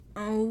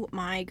Oh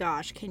my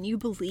gosh, can you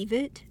believe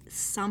it?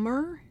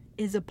 Summer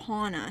is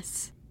upon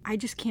us. I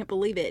just can't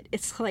believe it.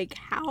 It's like,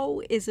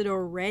 how is it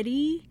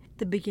already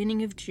the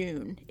beginning of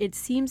June? It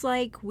seems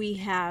like we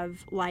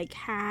have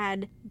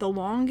had the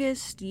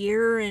longest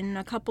year in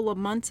a couple of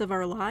months of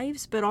our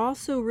lives, but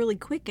also really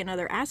quick in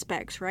other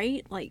aspects,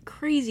 right? Like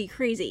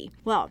crazy.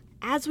 Well,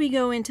 as we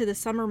go into the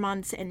summer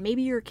months and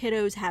maybe your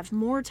kiddos have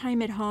more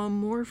time at home,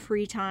 more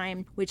free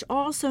time, which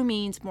also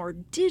means more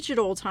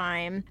digital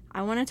time,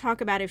 I want to talk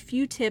about a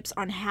few tips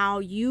on how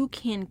you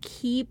can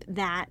keep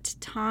that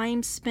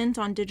time spent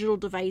on digital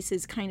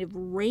devices kind of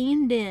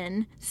reined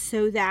in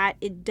so that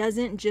it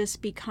doesn't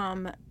just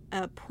become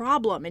a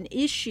problem, an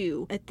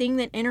issue, a thing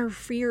that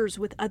interferes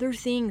with other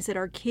things that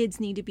our kids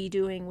need to be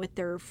doing with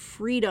their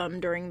freedom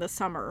during the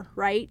summer,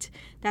 right?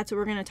 That's what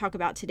we're going to talk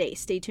about today.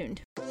 Stay tuned.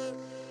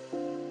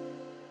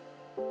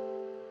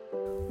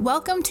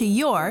 Welcome to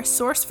your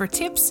source for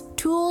tips,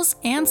 tools,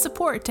 and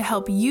support to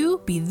help you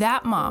be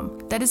that mom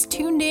that is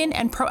tuned in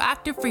and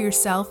proactive for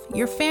yourself,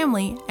 your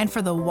family, and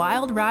for the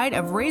wild ride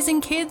of raising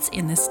kids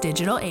in this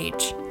digital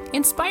age.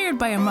 Inspired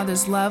by a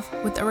mother's love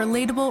with a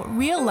relatable,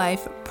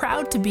 real-life,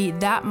 proud to be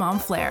that mom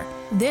flair.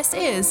 This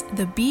is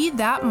the Be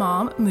That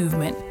Mom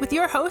movement with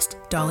your host,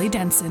 Dolly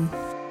Denson.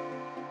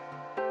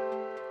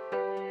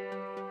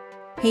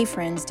 Hey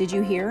friends, did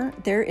you hear?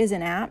 There is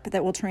an app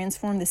that will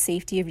transform the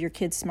safety of your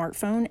kid's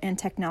smartphone and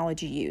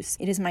technology use.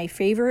 It is my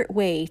favorite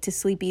way to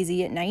sleep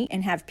easy at night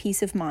and have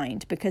peace of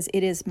mind because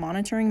it is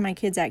monitoring my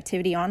kids'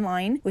 activity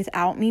online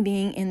without me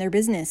being in their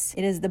business.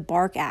 It is the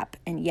Bark app.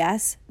 And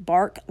yes,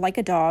 bark like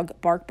a dog,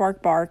 bark,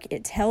 bark, bark.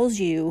 It tells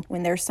you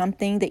when there's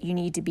something that you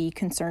need to be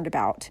concerned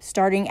about.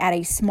 Starting at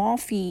a small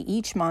fee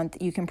each month,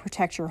 you can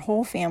protect your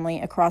whole family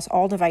across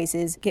all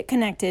devices. Get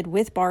connected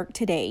with Bark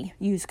today.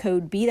 Use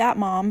code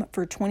BeThatMom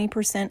for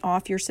 20%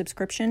 off your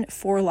subscription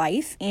for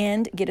life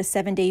and get a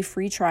 7-day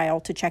free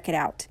trial to check it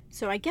out.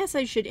 So I guess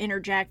I should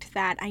interject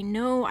that I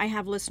know I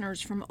have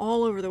listeners from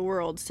all over the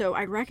world, so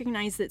I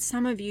recognize that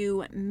some of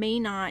you may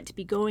not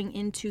be going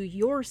into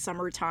your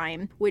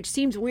summertime, which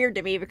seems weird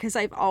to me because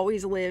I've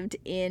always lived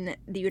in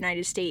the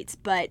United States.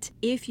 But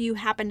if you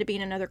happen to be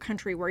in another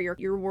country where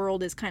your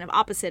world is kind of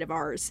opposite of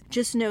ours,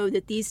 just know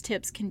that these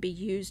tips can be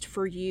used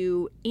for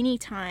you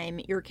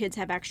anytime your kids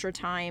have extra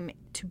time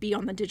to be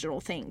on the digital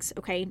things,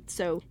 okay?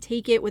 So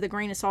take it with a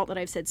grain of salt that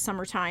I've said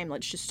summertime.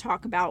 Let's just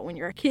talk about when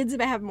your kids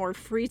have more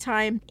free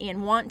time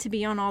and want to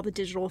be on all the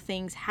digital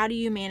things. How do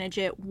you manage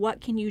it?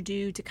 What can you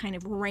do to kind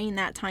of rein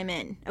that time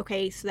in?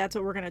 Okay, so that's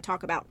what we're going to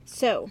talk about.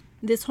 So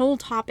this whole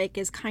topic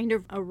is kind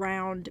of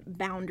around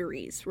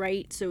boundaries,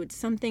 right? So it's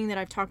something that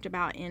I've talked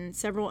about in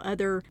several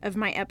other of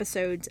my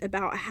episodes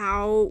about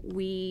how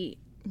we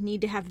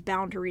need to have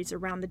boundaries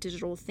around the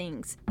digital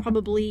things.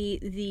 Probably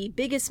the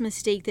biggest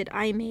mistake that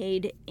I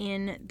made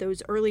in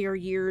those earlier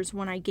years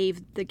when I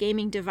gave the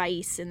gaming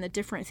device and the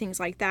different things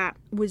like that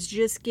was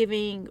just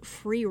giving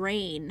free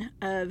reign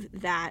of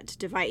that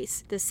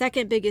device. The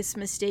second biggest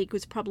mistake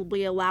was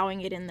probably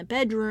allowing it in the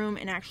bedroom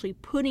and actually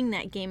putting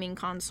that gaming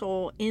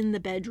console in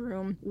the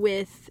bedroom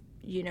with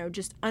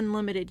just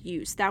unlimited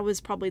use. That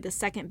was probably the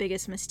second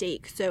biggest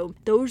mistake. So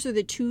those are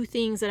the two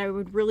things that I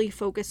would really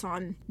focus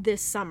on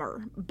this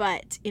summer.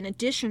 But in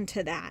addition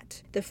to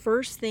that, the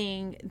first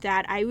thing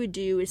that I would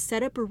do is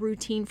set up a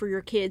routine for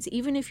your kids,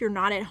 even if you're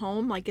not at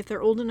home, like if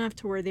they're old enough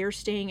to where they're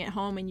staying at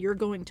home and you're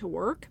going to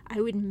work,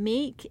 I would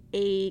make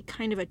a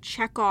kind of a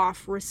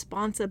check-off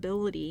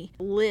responsibility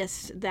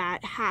list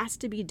that has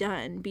to be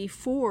done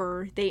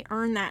before they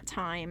earn that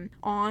time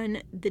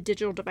on the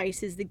digital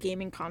devices, the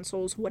gaming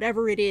consoles,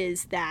 whatever it is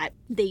that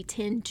they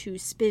tend to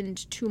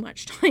spend too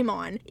much time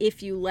on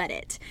if you let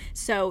it.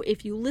 So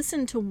if you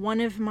listen to one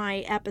of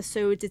my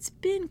episodes, it's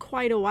been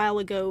quite a while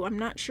ago, I'm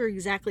not sure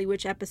exactly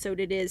which episode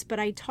it is, but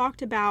I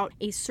talked about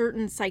a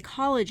certain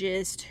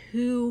psychologist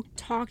who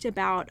talked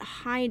about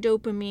high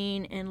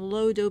dopamine and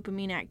low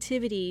dopamine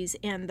activities,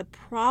 and the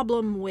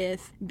problem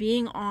with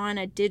being on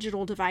a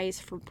digital device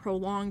for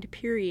prolonged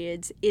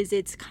periods is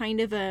it's kind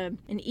of an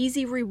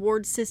easy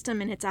reward system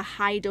and it's a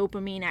high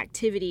dopamine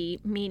activity,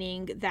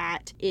 meaning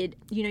that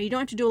you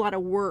don't have to do a lot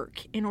of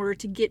work in order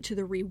to get to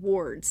the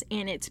rewards.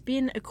 And it's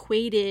been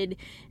equated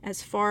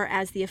as far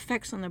as the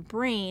effects on the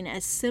brain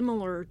as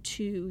similar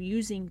to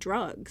using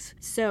drugs.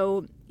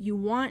 So you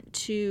want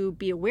to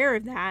be aware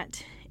of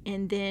that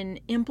and then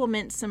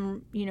implement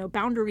some,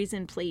 boundaries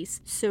in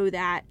place so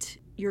that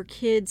your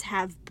kids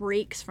have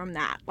breaks from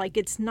that. Like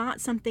it's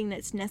not something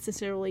that's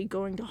necessarily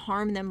going to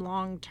harm them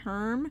long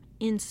term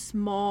in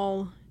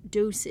small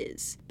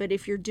doses. But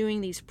if you're doing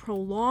these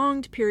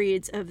prolonged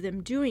periods of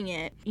them doing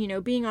it,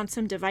 being on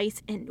some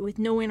device and with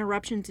no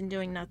interruptions and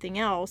doing nothing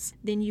else,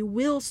 then you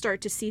will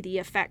start to see the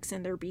effects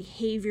in their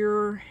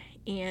behavior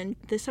and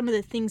some of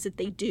the things that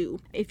they do.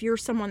 If you're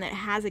someone that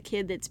has a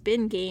kid that's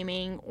been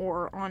gaming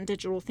or on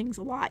digital things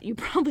a lot, you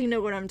probably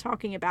know what I'm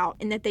talking about,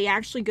 and that they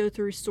actually go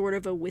through sort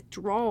of a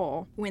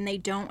withdrawal when they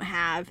don't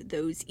have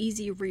those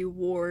easy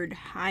reward,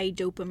 high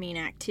dopamine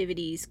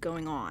activities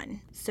going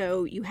on.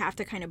 So you have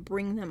to kind of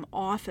bring them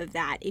off of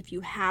that. If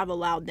you have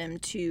allowed them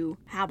to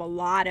have a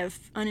lot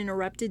of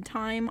uninterrupted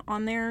time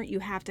on there, you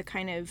have to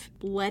kind of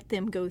let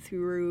them go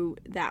through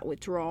that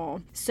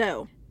withdrawal.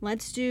 So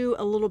let's do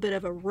a little bit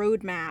of a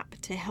roadmap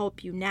to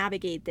help you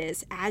navigate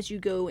this as you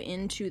go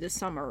into the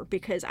summer,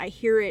 because I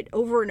hear it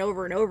over and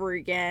over and over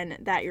again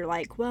that you're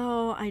like,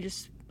 well,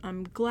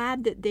 I'm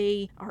glad that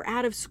they are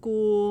out of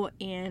school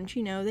and,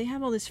 they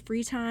have all this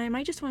free time.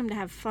 I just want them to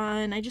have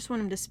fun. I just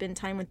want them to spend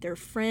time with their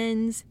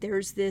friends.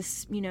 There's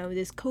this,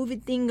 this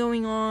COVID thing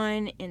going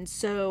on. And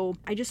so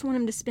I just want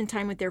them to spend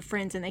time with their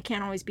friends, and they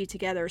can't always be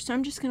together. So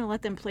I'm just going to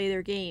let them play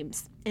their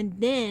games. And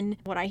then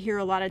what I hear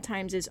a lot of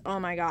times is, oh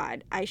my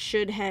God, I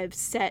should have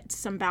set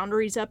some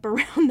boundaries up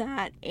around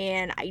that,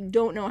 and I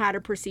don't know how to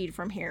proceed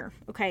from here.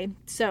 Okay,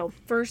 so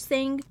first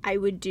thing I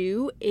would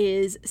do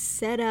is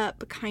set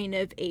up kind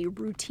of a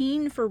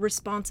routine for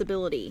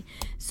responsibility.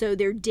 So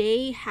their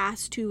day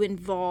has to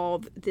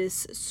involve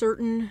this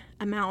certain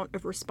amount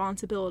of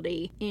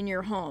responsibility in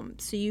your home.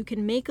 So you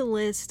can make a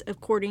list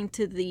according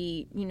to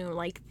the,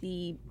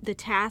 the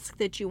task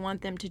that you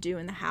want them to do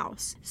in the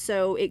house.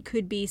 So it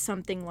could be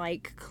something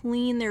like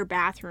clean their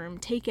bathroom,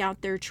 take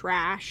out their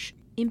trash,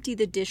 empty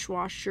the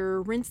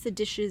dishwasher, rinse the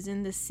dishes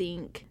in the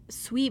sink,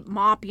 sweep,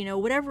 mop,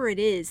 whatever it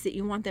is that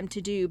you want them to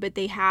do, but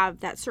they have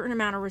that certain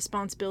amount of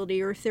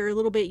responsibility. Or if they're a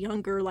little bit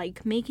younger,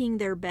 like making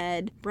their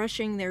bed,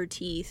 brushing their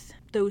teeth,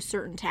 those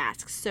certain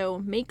tasks. So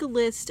make a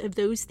list of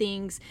those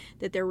things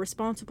that they're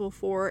responsible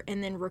for,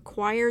 and then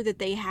require that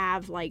they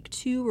have like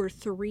 2 or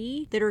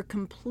 3 that are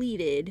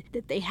completed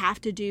that they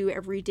have to do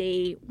every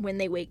day when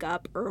they wake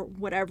up, or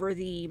whatever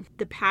the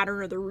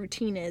pattern or the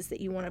routine is that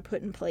you want to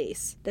put in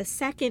place. The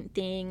second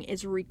thing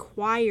is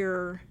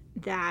require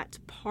that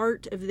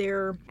part of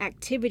their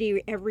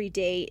activity every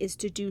day is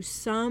to do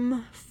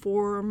some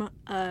form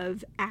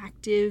of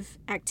active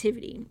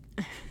activity.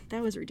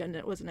 That was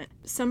redundant, wasn't it?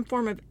 Some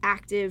form of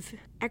active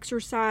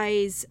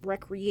exercise,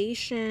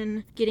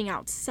 recreation, getting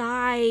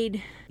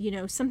outside,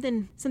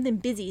 something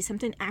busy,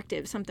 something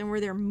active, something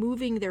where they're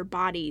moving their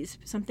bodies,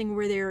 something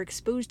where they're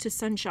exposed to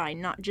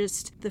sunshine, not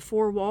just the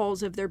 4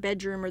 walls of their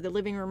bedroom or the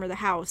living room or the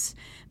house,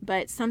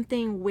 but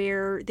something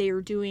where they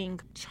are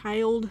doing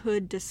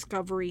childhood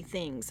discovery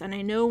things. And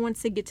I know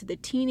once they get to the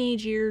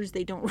teenage years,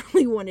 they don't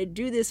really want to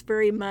do this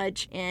very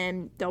much,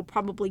 and they'll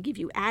probably give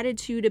you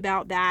attitude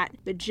about that,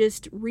 but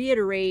just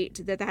reiterate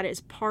that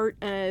is part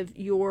of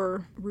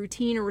your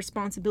routine or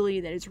responsibility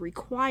that is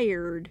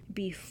required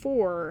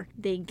before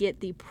they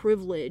get the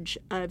privilege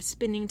of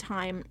spending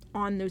time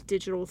on those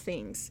digital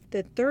things.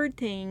 The third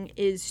thing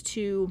is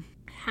to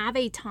have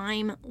a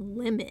time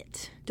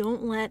limit.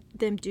 Don't let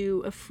them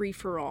do a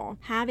free-for-all.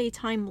 Have a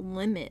time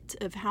limit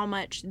of how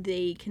much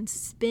they can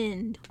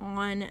spend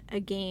on a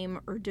game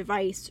or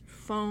device,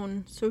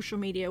 phone, social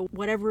media,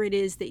 whatever it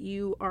is that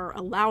you are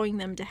allowing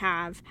them to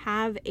have.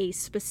 Have a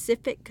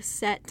specific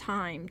set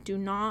time. Do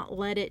not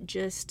let it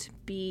just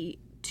be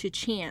to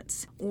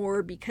chance,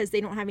 or because they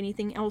don't have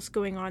anything else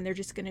going on, they're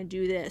just going to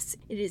do this.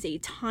 It is a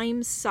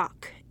time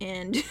suck,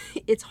 and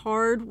it's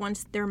hard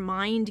once their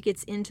mind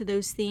gets into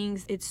those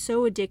things. It's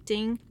so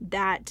addicting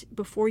that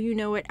before you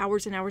know it,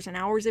 hours and hours and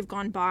hours have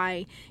gone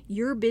by.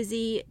 You're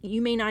busy,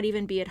 you may not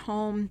even be at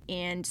home,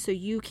 and so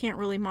you can't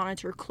really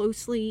monitor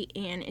closely,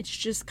 and it's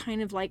just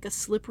kind of like a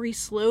slippery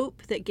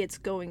slope that gets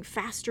going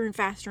faster and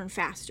faster and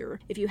faster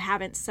if you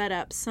haven't set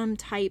up some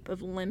type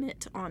of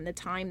limit on the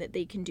time that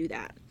they can do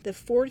that. The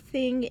fourth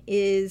thing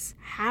is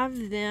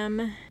have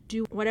them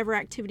do whatever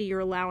activity you're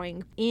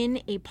allowing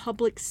in a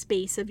public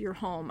space of your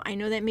home. I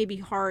know that may be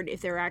hard if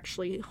they're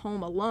actually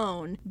home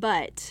alone,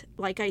 but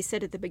like I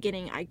said at the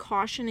beginning, I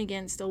caution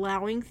against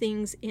allowing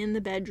things in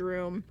the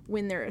bedroom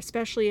when they're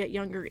especially at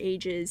younger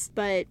ages,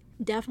 but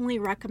definitely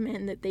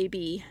recommend that they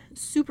be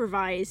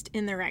supervised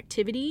in their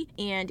activity.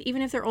 And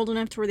even if they're old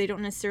enough to where they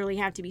don't necessarily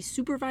have to be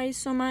supervised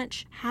so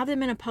much, have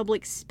them in a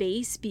public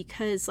space,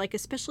 because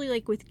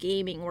especially with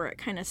gaming, where it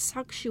kind of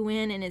sucks you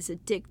in and is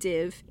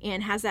addictive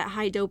and has that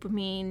high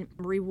dopamine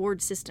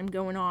reward system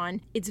going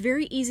on, it's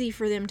very easy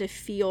for them to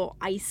feel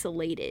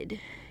isolated.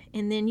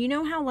 And then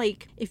how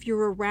if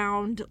you're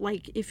around,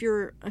 if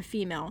you're a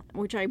female,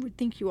 which I would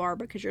think you are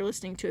because you're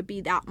listening to a Be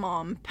That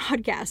Mom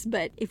podcast,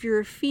 but if you're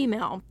a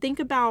female,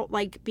 think about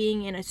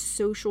being in a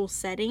social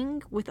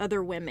setting with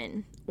other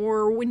women,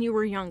 or when you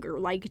were younger,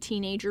 like a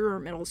teenager or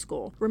middle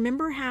school.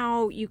 Remember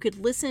how you could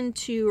listen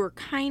to or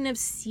kind of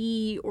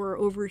see or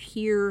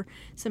overhear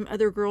some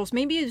other girls,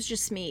 maybe it was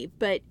just me,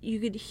 but you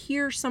could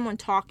hear someone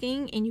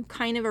talking and you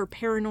kind of are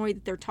paranoid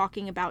that they're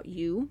talking about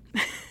you.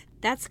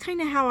 that's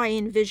kind of how I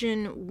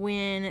envision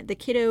when the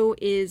kiddo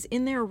is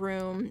in their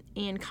room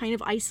and kind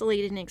of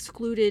isolated and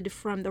excluded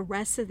from the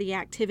rest of the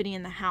activity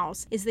in the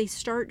house. Is they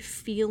start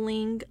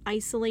feeling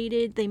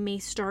isolated. They may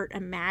start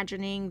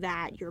imagining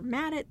that you're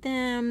mad at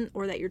them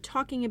or that you're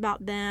talking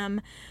about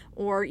them,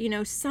 or,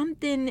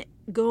 something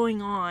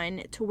going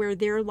on to where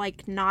they're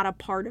like not a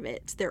part of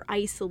it. They're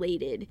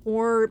isolated.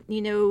 Or,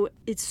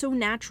 it's so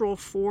natural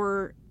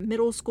for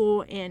middle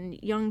school and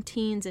young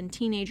teens and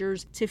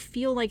teenagers to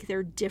feel like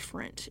they're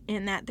different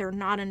and that they're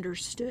not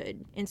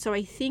understood. And so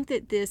I think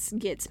that this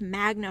gets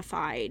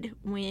magnified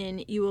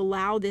when you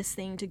allow this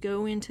thing to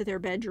go into their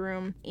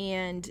bedroom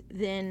and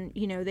then,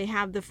 they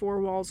have the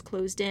four walls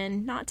closed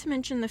in, not to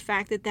mention the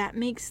fact that that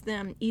makes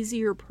them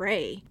easier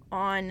prey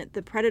on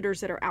the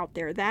predators that are out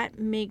there. That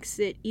makes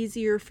it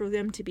easier for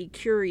them to be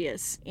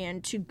curious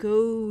and to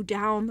go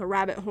down the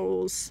rabbit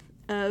holes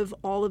of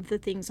all of the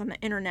things on the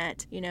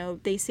internet.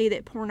 They say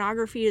that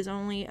pornography is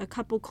only a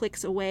couple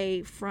clicks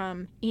away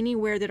from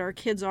anywhere that our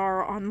kids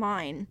are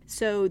online.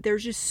 So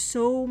there's just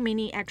so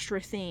many extra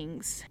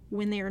things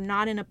when they are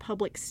not in a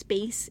public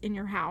space in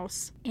your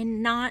house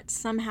and not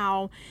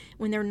somehow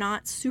when they're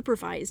not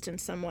supervised in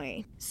some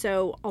way.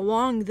 So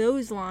along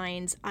those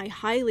lines, I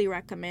highly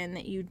recommend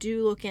that you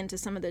do look into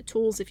some of the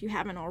tools, if you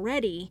haven't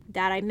already,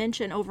 that I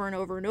mention over and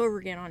over and over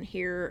again on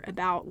here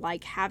about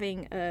like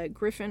having a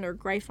Griffin or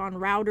Gryphon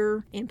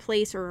router in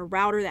place, or a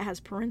router that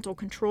has parental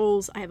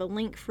controls. I have a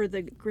link for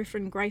the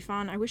Griffin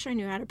Gryphon, I wish I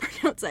knew how to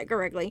pronounce that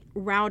correctly,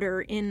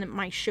 router in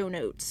my show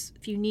notes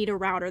if you need a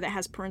router that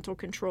has parental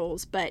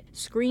controls. But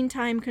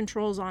screentime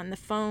controls on the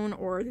phone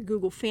or the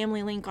Google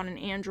Family Link on an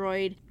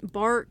Android,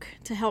 Bark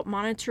to help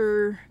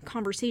monitor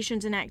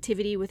conversations and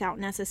activity without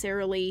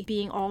necessarily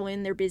being all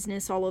in their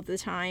business all of the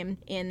time.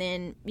 And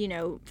then,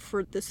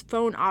 for the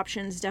phone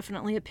options,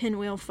 definitely a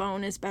pinwheel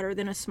phone is better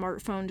than a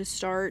smartphone to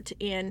start.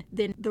 And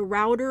then the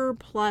router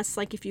plus,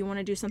 like if you want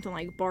to do something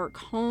like Bark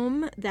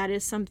Home, that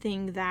is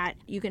something that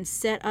you can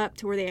set up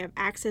to where they have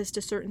access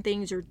to certain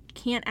things or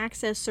can't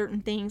access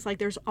certain things. Like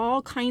there's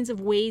all kinds of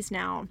ways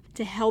now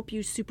to help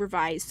you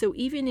supervise. So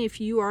even if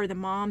you are the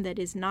mom that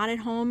is not at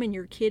home and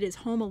your kid is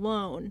home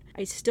alone,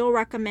 I still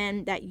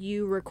recommend that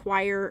you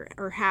require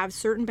or have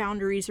certain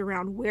boundaries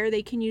around where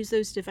they can use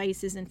those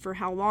devices and for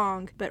how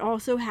long, but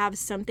also have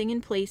something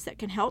in place that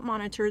can help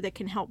monitor, that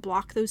can help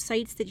block those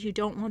sites that you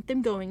don't want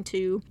them going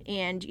to,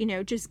 and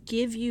just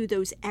give you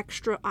those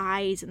extra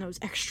eyes and those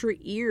extra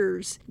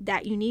ears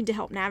that you need to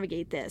help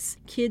navigate this.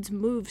 Kids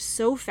move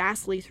so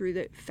fastly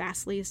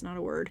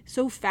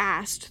so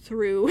fast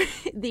through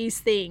these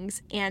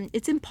things, and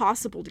it's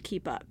impossible to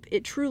keep up.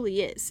 It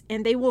truly is.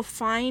 And they will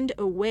find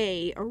a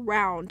way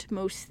around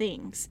most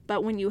things.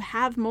 But when you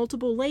have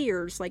multiple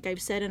layers, like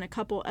I've said in a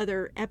couple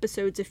other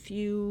episodes a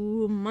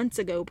few months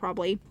ago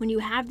probably, when you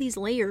have these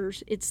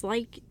layers, it's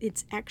like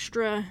it's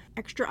extra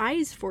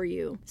eyes for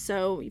you.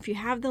 So if you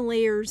have the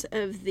layers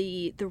of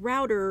the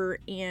router,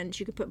 and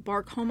you could put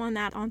Bark Home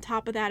on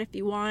top of that if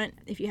you want.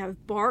 If you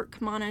have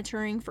Bark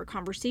monitoring for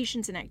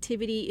conversations and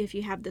activity, if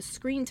you have the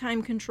screen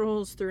time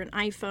controls through an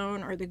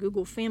iPhone or the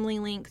Google Family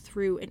Link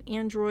through an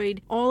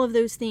Android, all of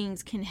those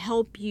things can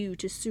help you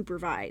to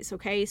supervise,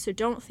 okay? So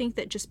don't think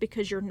that just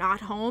because you're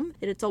not home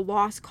that it's a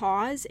lost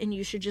cause and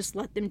you should just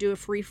let them do a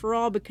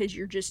free-for-all because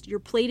your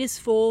plate is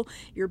full,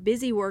 you're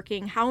busy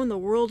working. How in the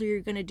world are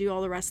you going to do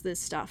all the rest of this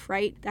stuff,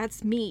 right?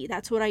 That's me.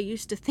 That's what I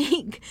used to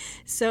think.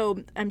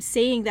 So I'm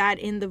saying that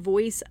in the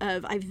voice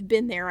of I've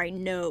been there. I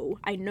know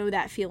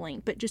that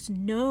feeling, but just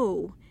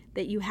know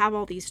that you have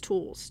all these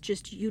tools.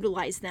 Just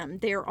utilize them.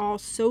 They're all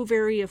so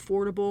very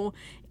affordable,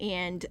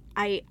 and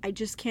I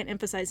just can't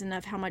emphasize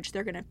enough how much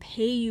they're going to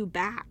pay you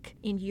back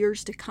in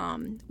years to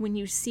come when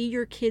you see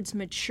your kids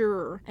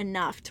mature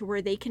enough to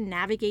where they can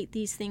navigate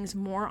these things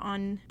more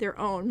on their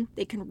own.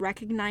 They can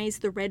recognize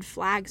the red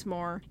flags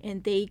more,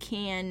 and they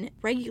can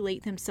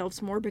regulate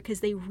themselves more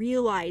because they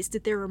realize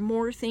that there are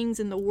more things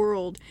in the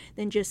world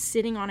than just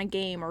sitting on a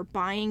game or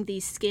buying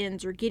these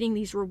skins or getting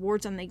these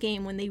rewards on the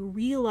game. When they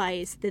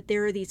realize that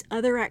there are these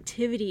other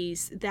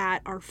activities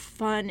that are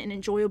fun and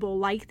enjoyable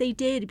like they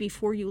did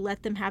before you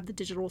let them have the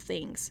digital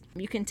things.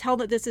 You can tell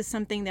that this is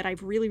something that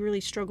I've really, really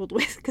struggled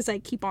with because I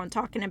keep on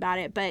talking about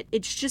it, but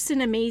it's just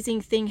an amazing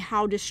thing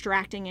how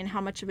distracting and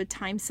how much of a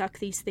time suck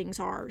these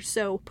things are.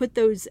 So put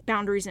those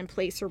boundaries in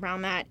place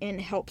around that and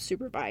help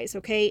supervise,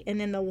 okay?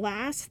 And then the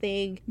last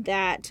thing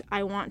that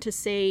I want to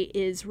say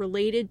is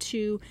related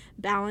to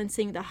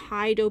balancing the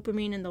high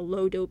dopamine and the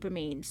low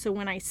dopamine. So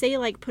when I say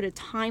like put a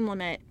time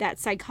limit, that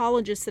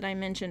psychologist that I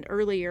mentioned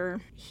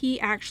earlier, he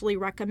actually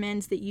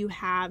recommends that you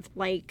have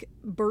like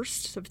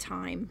bursts of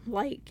time.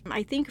 Like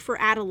I think for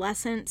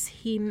adolescents,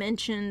 he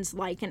mentions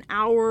like an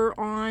hour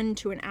on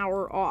to an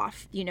hour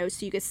off,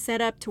 so you could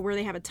set up to where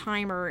they have a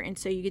timer, and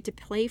so you get to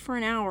play for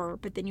an hour,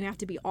 but then you have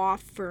to be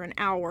off for an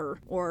hour,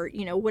 or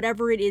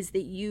whatever it is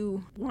that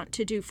you want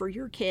to do for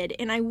your kid.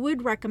 And I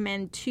would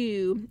recommend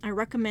too,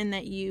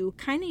 that you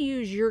kind of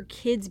use your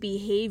kid's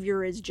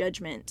behavior as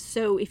judgment.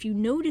 So if you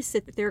notice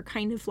that they're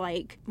kind of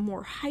like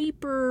more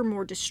hyper,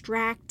 more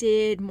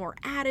distracted, more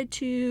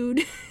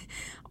attitude,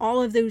 all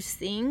of those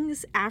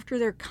things after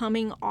they're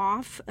coming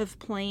off of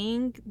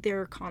playing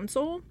their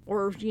console,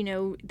 or,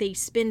 they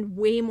spend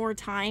way more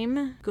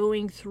time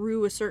going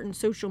through a certain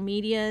social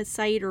media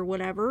site or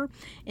whatever,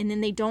 and then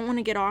they don't want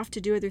to get off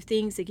to do other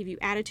things. They give you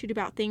attitude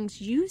about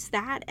things. Use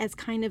that as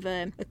kind of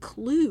a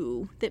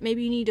clue that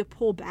maybe you need to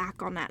pull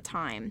back on that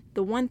time.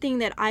 The one thing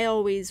that I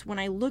always, when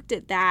I looked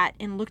at that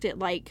and looked at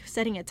like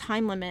setting a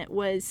time limit,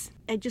 was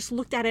I just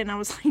looked at it and I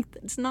was like,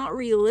 it's not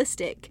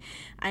realistic.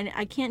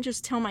 I can't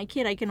just tell my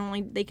kid they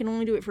can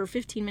only do it for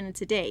 15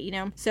 minutes a day,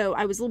 So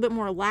I was a little bit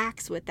more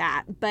lax with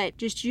that, but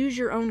just use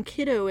your own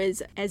kiddo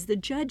as the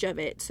judge of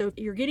it. So if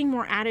you're getting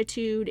more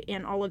attitude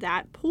and all of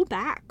that, pull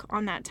back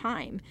on that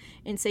time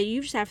and say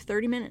you just have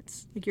 30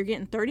 minutes. Like you're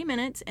getting 30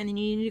 minutes and then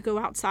you need to go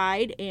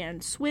outside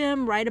and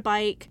swim, ride a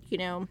bike,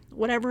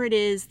 whatever it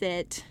is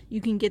that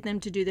you can get them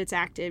to do that's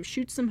active.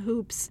 Shoot some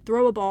hoops,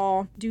 throw a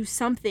ball, do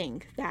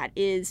something that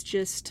is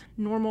just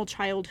normal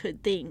childhood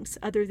things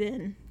other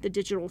than the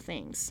digital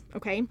things,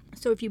 okay?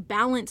 So if you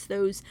balance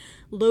those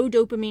low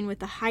dopamine with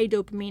the high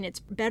dopamine,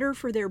 it's better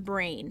for their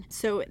brain.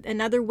 So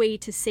another way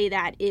to say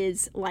that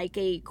is like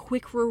a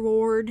quick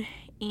reward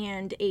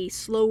and a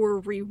slower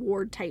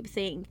reward type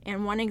thing.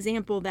 And one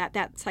example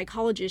that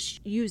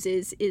psychologist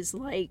uses is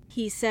like,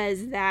 he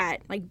says that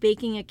like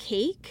baking a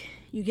cake,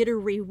 you get a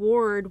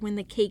reward when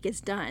the cake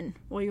is done.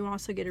 Well, you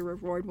also get a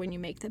reward when you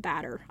make the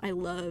batter. I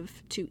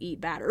love to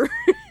eat batter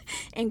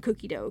and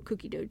cookie dough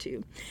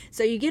too.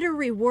 So you get a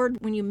reward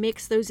when you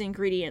mix those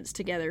ingredients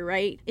together,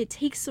 right? It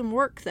takes some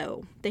work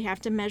though. They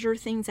have to measure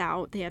things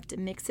out. They have to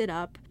mix it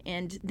up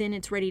and then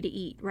it's ready to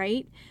eat,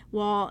 right?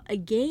 Well, a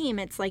game,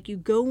 it's like you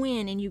go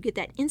in and you get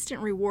that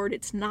instant reward.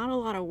 It's not a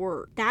lot of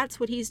work. That's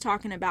what he's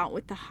talking about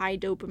with the high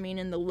dopamine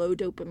and the low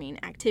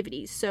dopamine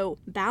activities. So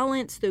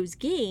balance those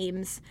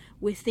games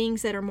with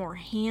things that are more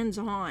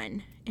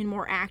hands-on and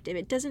more active.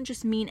 It doesn't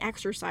just mean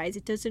exercise.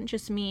 It doesn't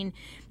just mean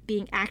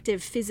being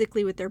active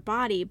physically with their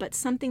body, but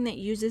something that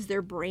uses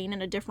their brain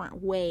in a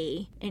different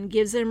way and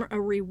gives them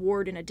a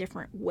reward in a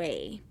different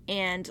way.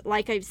 And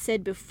like I've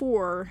said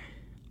before,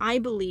 I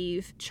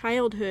believe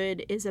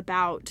childhood is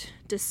about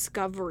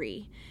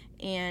discovery,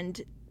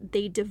 and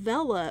they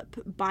develop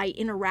by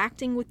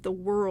interacting with the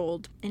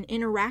world and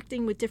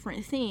interacting with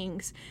different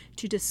things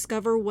to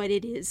discover what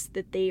it is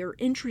that they are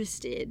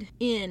interested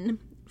in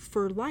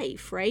for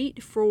life,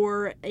 right?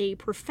 For a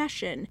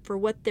profession, for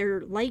what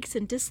their likes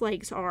and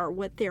dislikes are,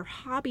 what their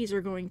hobbies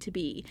are going to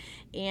be.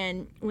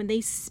 And when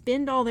they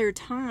spend all their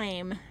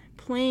time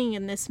playing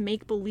in this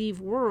make-believe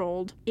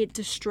world, it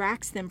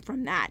distracts them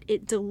from that.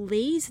 It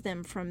delays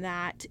them from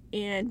that,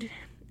 and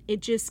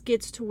it just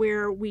gets to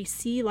where we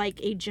see like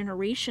a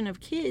generation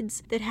of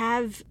kids that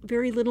have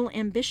very little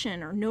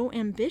ambition or no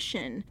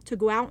ambition to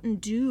go out and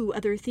do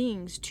other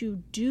things,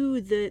 to do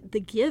the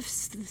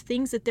gifts, the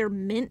things that they're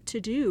meant to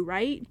do,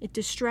 right? It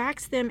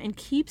distracts them and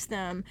keeps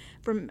them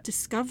from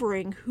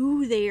discovering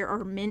who they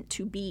are meant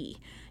to be.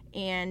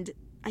 And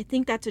I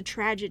think that's a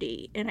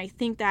tragedy, and I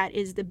think that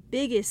is the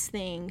biggest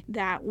thing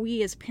that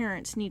we as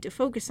parents need to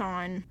focus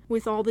on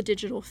with all the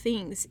digital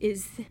things.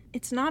 Is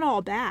it's not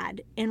all bad,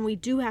 and we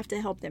do have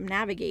to help them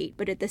navigate,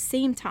 but at the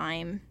same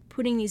time,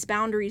 putting these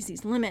boundaries,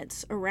 these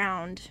limits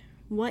around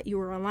what you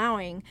are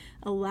allowing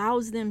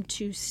allows them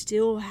to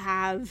still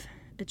have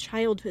a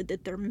childhood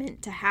that they're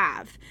meant to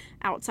have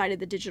outside of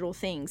the digital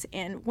things.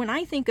 And when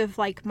I think of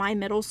like my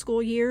middle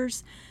school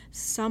years,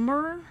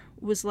 summer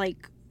was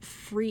like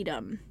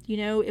freedom.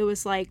 It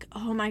was like,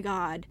 oh my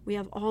God, we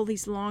have all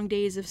these long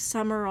days of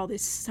summer, all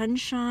this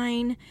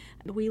sunshine.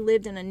 We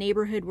lived in a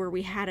neighborhood where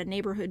we had a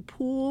neighborhood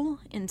pool,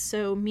 and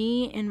so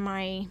me and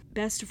my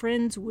best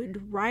friends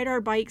would ride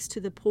our bikes to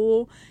the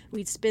pool.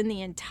 We'd spend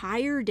the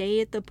entire day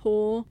at the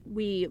pool.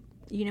 We'd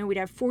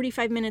have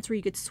 45 minutes where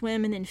you could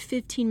swim and then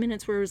 15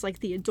 minutes where it was like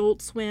the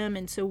adult swim.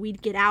 And so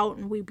we'd get out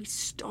and we'd be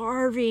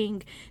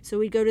starving. So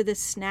we'd go to the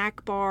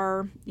snack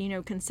bar,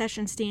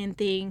 concession stand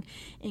thing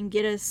and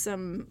get us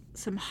some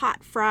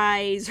hot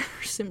fries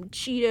or some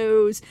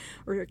Cheetos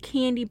or a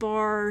candy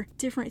bar,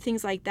 different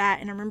things like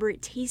that. And I remember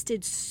it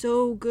tasted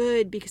so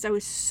good because I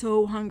was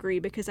so hungry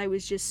because I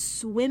was just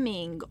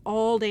swimming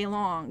all day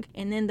long.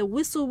 And then the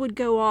whistle would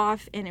go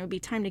off and it would be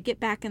time to get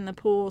back in the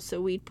pool.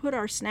 So we'd put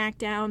our snack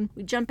down,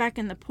 we'd jump back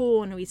in the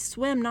pool, and we'd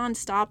swim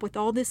nonstop with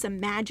all this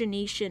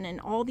imagination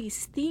and all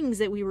these things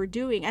that we were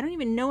doing. I don't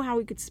even know how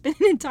we could spend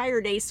an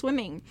entire day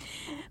swimming,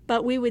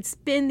 but we would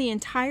spend the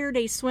entire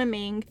day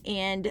swimming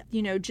and,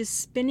 just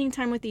spending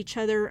time with each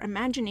other,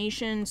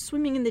 imagination,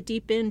 swimming in the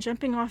deep end,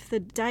 jumping off the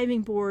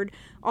diving board,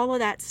 all of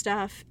that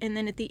stuff. And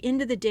then at the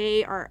end of the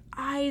day, our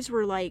eyes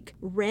were like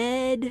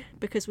red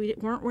because we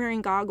weren't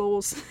wearing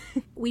goggles.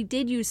 We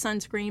did use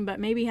sunscreen, but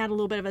maybe had a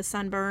little bit of a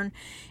sunburn.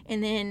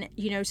 And then,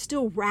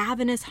 still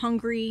ravenous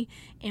hungry.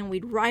 And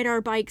we'd ride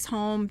our bikes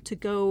home to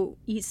go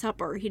eat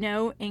supper,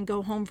 and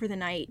go home for the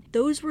night.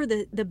 Those were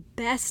the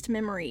best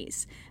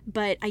memories.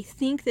 But I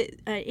think that,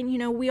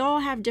 we all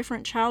have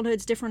different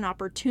childhoods, different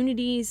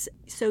opportunities.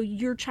 So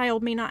your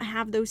child may not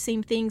have those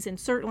same things. And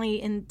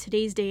certainly in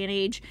today's day and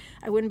age,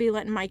 I wouldn't be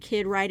letting my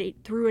kid ride it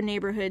through a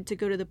neighborhood to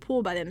go to the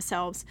pool by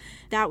themselves.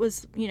 That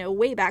was,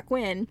 way back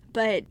when.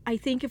 But I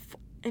think if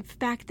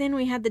back then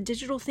we had the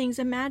digital things,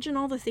 imagine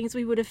all the things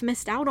we would have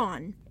missed out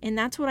on. And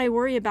that's what I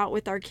worry about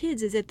with our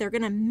kids, is that they're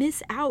going to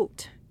miss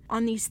out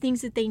on these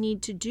things that they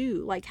need to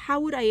do. Like, how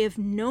would I have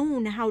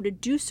known how to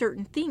do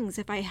certain things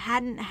if I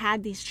hadn't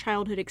had these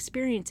childhood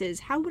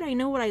experiences? How would I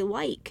know what I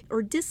like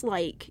or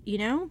dislike,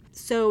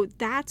 So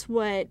that's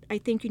what I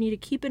think you need to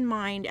keep in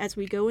mind as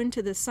we go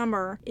into the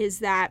summer, is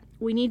that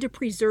we need to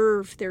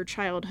preserve their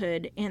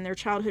childhood and their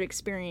childhood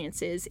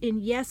experiences.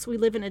 And yes, we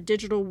live in a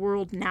digital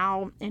world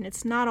now, and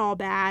it's not all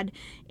bad,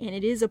 and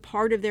it is a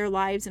part of their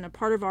lives and a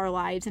part of our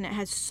lives, and it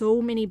has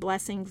so many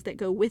blessings that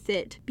go with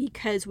it,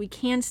 because we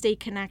can stay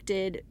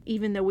connected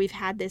even though we've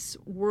had this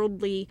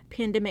worldly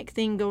pandemic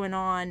thing going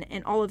on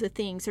and all of the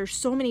things. There's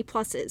so many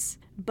pluses.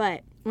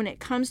 But when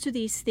it comes to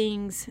these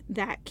things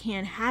that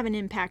can have an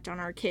impact on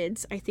our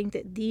kids, I think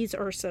that these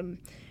are some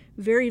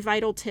very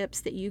vital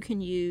tips that you can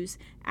use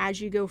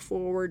as you go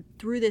forward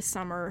through this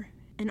summer,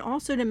 and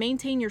also to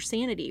maintain your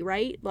sanity,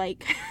 right?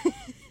 Like,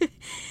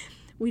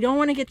 we don't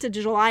want to get to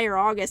July or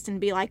August and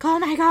be like, oh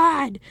my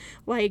God,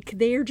 like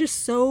they're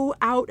just so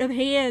out of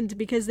hand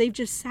because they've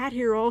just sat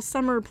here all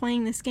summer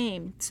playing this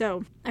game.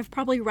 So I've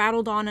probably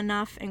rattled on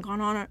enough and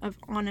gone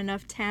on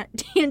enough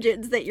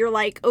tangents that you're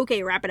like,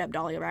 okay, wrap it up,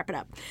 Dolly, wrap it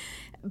up.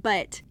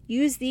 But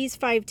use these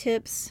 5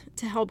 tips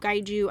to help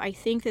guide you. I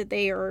think that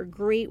they are a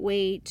great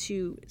way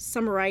to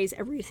summarize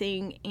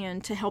everything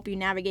and to help you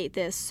navigate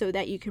this so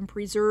that you can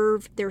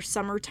preserve their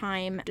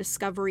summertime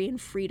discovery and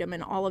freedom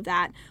and all of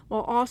that,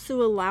 while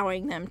also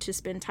allowing them to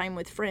spend time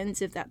with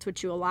friends if that's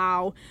what you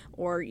allow,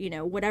 or,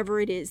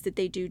 whatever it is that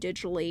they do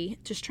digitally.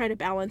 Just try to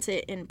balance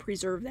it and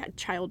preserve that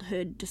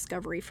childhood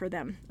discovery for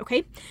them.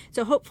 Okay?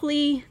 So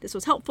hopefully this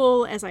was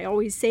helpful, as I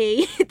always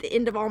say at the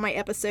end of all my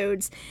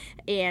episodes,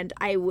 and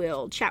I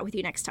will chat with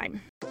you next time.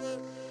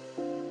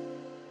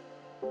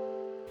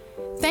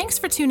 Thanks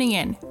for tuning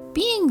in.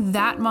 Being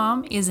that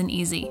mom isn't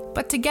easy,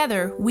 but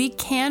together we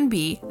can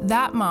be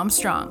that mom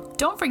strong.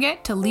 Don't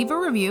forget to leave a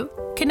review,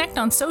 connect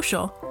on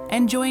social,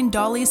 and join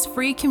Dolly's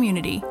free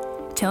community.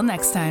 Till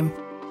next time.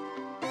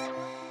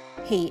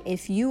 Hey,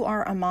 if you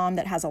are a mom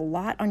that has a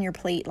lot on your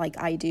plate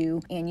like I do,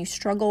 and you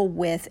struggle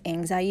with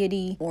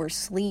anxiety or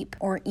sleep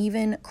or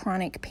even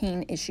chronic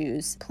pain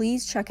issues,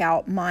 please check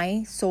out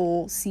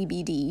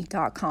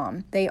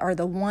mysoulcbd.com. They are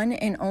the one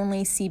and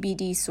only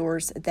CBD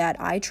source that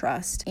I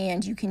trust,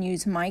 and you can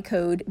use my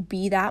code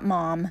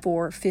BeThatMom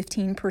for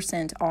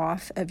 15%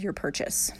 off of your purchase.